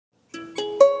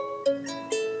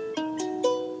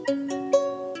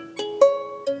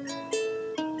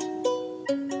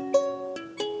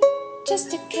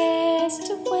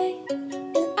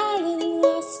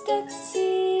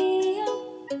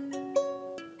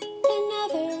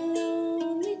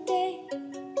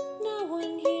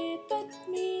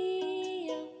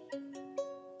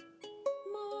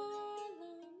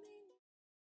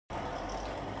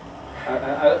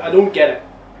don't get it.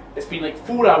 It's been like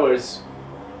 4 hours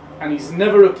and he's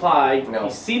never replied. No.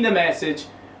 He's seen the message,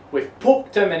 we've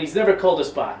poked him and he's never called us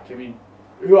back. I mean,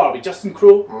 who are we, Justin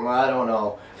Crowe? I don't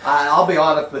know. I'll be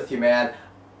honest with you, man.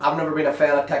 I've never been a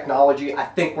fan of technology. I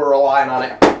think we're relying on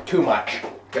it too much.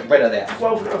 Get rid of this.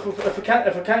 Well, if I can't,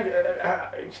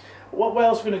 what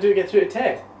else are we going to do to get through to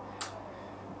Ted?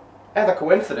 As a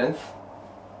coincidence,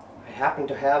 I happen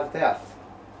to have this.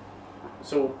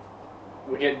 So,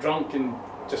 we get drunk and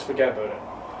just forget about it?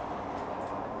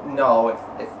 No,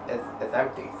 it's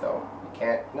empty, so you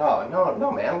can't.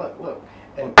 No, man. Look.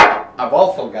 And I've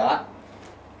also got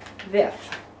this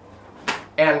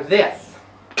and this.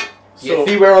 Do you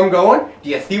see where I'm going? Do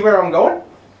you see where I'm going?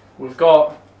 We've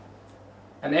got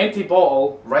an empty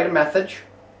bottle. Write a message.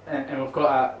 And we've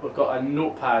got a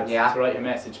notepad to write a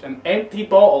message. An empty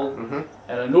bottle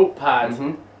and a notepad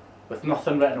with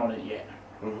nothing written on it yet.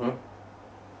 And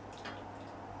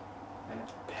a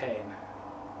pen.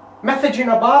 Message in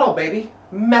a bottle, baby.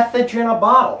 Message in a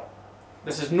bottle.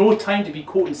 This is no time to be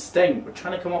quoting Sting. We're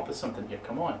trying to come up with something here.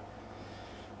 Come on.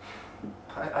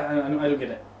 I don't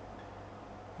get it.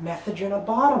 Message in a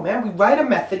bottle, man. We write a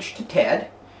message to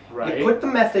Ted. Right. You put the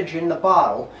message in the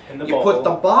bottle. You put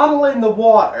the bottle in the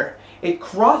water. It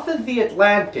crosses the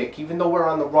Atlantic, even though we're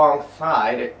on the wrong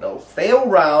side. It'll sail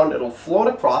round. It'll float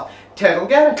across. Ted will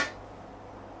get it.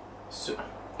 So,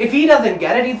 if he doesn't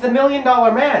get it, he's the $1 million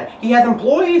man. He has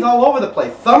employees all over the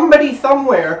place. Somebody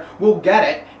somewhere will get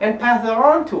it and pass it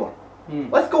on to him.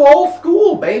 Let's go old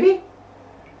school, baby.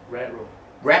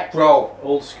 Retro.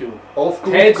 Old school. Old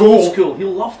school. Ted's old school. He'll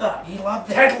love that. He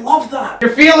loved it. Ted loved that.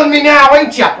 You're feeling me now,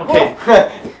 ain't ya? Okay.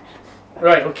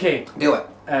 Right, okay. Do it.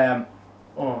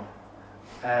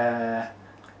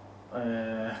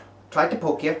 Tried to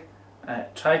poke you.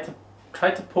 Tried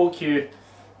to poke you.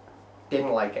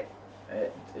 Didn't like it.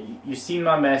 You seen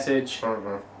my message.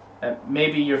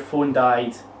 Maybe your phone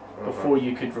died before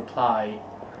you could reply.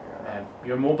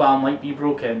 Your mobile might be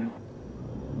broken.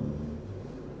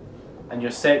 And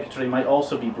your secretary might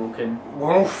also be broken.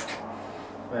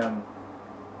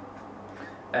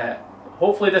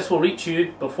 Hopefully this will reach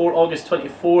you before August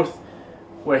 24th,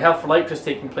 where Hell For Lycra is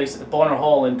taking place at the Bonner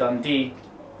Hall in Dundee.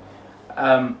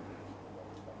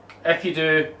 If you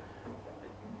do,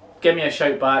 give me a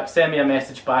shout back, send me a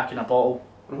message back in a bottle.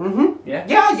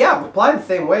 Yeah, reply the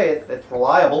same way, it's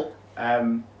reliable.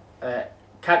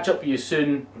 Catch up with you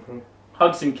soon.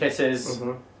 Hugs and kisses.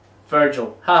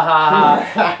 Virgil. Ha ha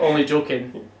ha. Only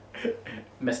joking.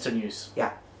 Mr. News.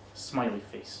 Yeah. Smiley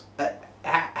face.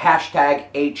 Hashtag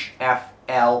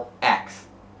HFLX.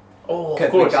 Oh, of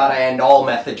because course. we gotta end all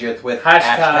messages with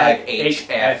hashtag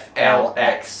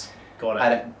HFLX. Got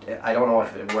it. I don't know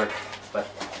if it works, but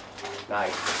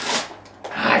nice.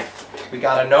 Nice. We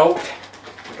got a note.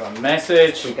 We got a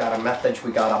message. We got a message.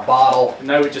 We got a bottle. And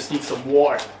now we just need some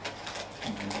water.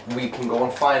 We can go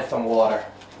and find some water.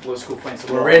 Let's go find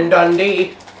some water. We're in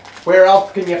Dundee. Where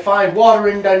else can you find water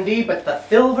in Dundee but the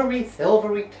silvery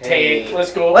Tay?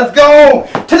 Let's go. Let's go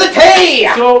to the Tay.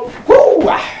 So, woo!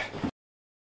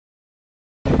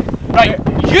 Right,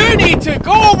 you need to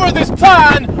go over this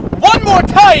plan one more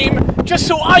time just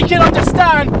so I can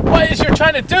understand what it is you're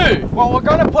trying to do. Well, we're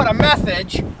going to put a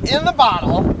message in the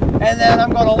bottle, and then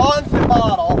I'm going to launch the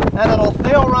bottle, and it'll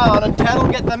sail around, and Ted will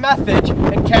get the message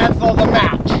and cancel the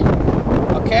match.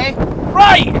 Okay?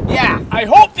 Right! Yeah. I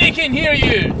hope they can hear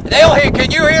you. They'll hear.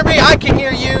 Can you hear me? I can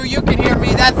hear you. You can hear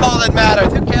me. That's all that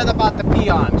matters. Who cares about the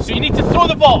peons? So you need to throw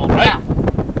the ball, right? Yeah.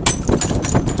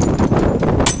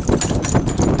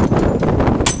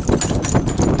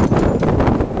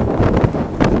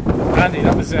 Randy,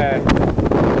 that was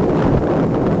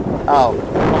Oh.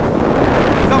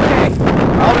 It's okay.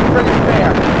 I'll just bring it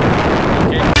spare.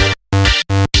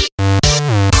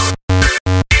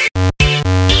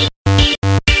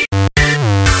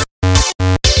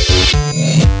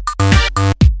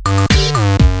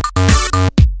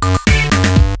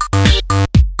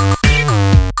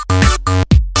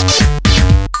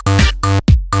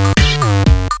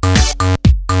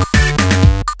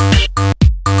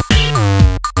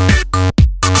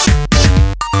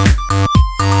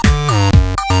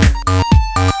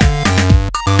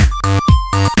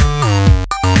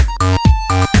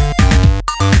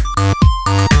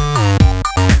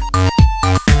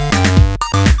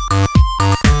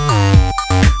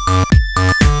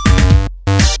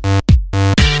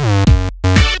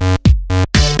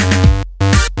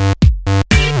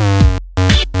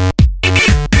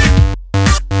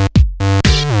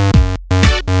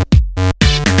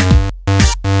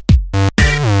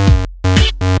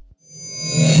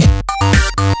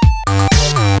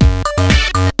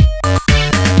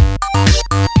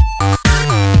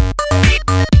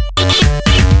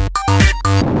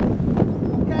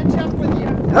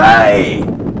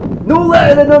 No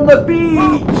landing on the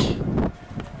beach!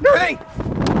 Nothing!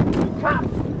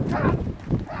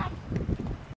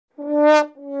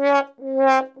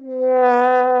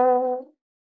 Yeah.